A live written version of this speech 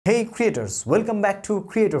Hey creators, welcome back to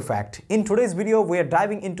Creator Fact. In today's video, we are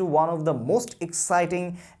diving into one of the most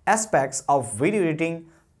exciting aspects of video editing,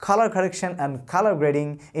 color correction and color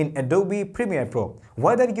grading in Adobe Premiere Pro.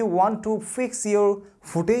 Whether you want to fix your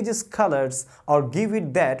footage's colors or give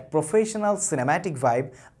it that professional cinematic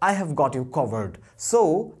vibe, I have got you covered.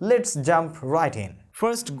 So let's jump right in.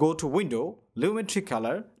 First, go to Window, Lumetri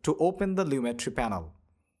Color to open the Lumetri panel.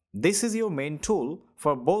 This is your main tool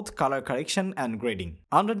for both color correction and grading.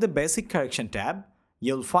 Under the Basic Correction tab,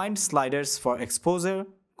 you'll find sliders for exposure,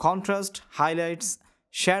 contrast, highlights,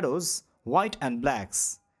 shadows, white and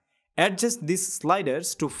blacks. Adjust these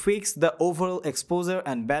sliders to fix the overall exposure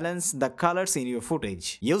and balance the colors in your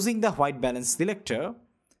footage. Using the white balance selector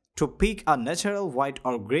to pick a natural white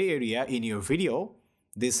or gray area in your video,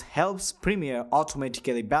 this helps Premiere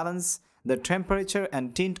automatically balance the temperature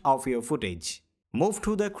and tint of your footage. Move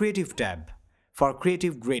to the Creative tab for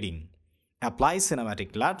creative grading. Apply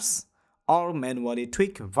cinematic LUTs or manually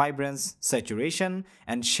tweak vibrance, saturation,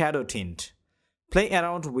 and shadow tint. Play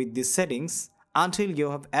around with these settings until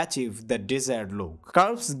you have achieved the desired look.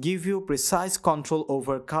 Curves give you precise control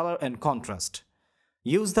over color and contrast.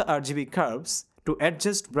 Use the RGB curves to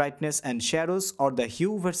adjust brightness and shadows or the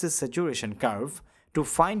hue versus saturation curve to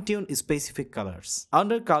fine-tune specific colors.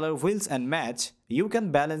 Under Color Wheels and Match, you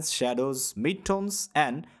can balance shadows, midtones,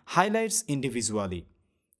 and highlights individually.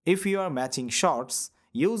 If you are matching shots,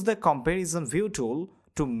 use the Comparison View tool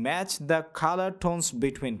to match the color tones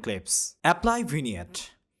between clips. Apply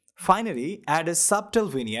Vignette. Finally, add a subtle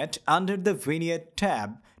vignette under the Vignette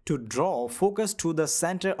tab to draw focus to the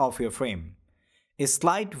center of your frame. A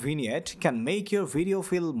slight vignette can make your video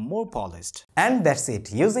feel more polished. And that's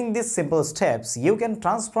it. Using these simple steps, you can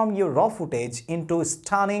transform your raw footage into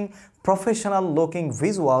stunning, professional-looking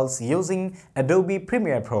visuals using Adobe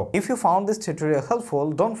Premiere Pro. If you found this tutorial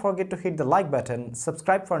helpful, don't forget to hit the like button,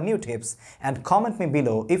 subscribe for new tips, and comment me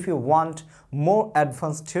below if you want more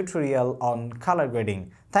advanced tutorial on color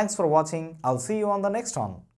grading. Thanks for watching. I'll see you on the next one.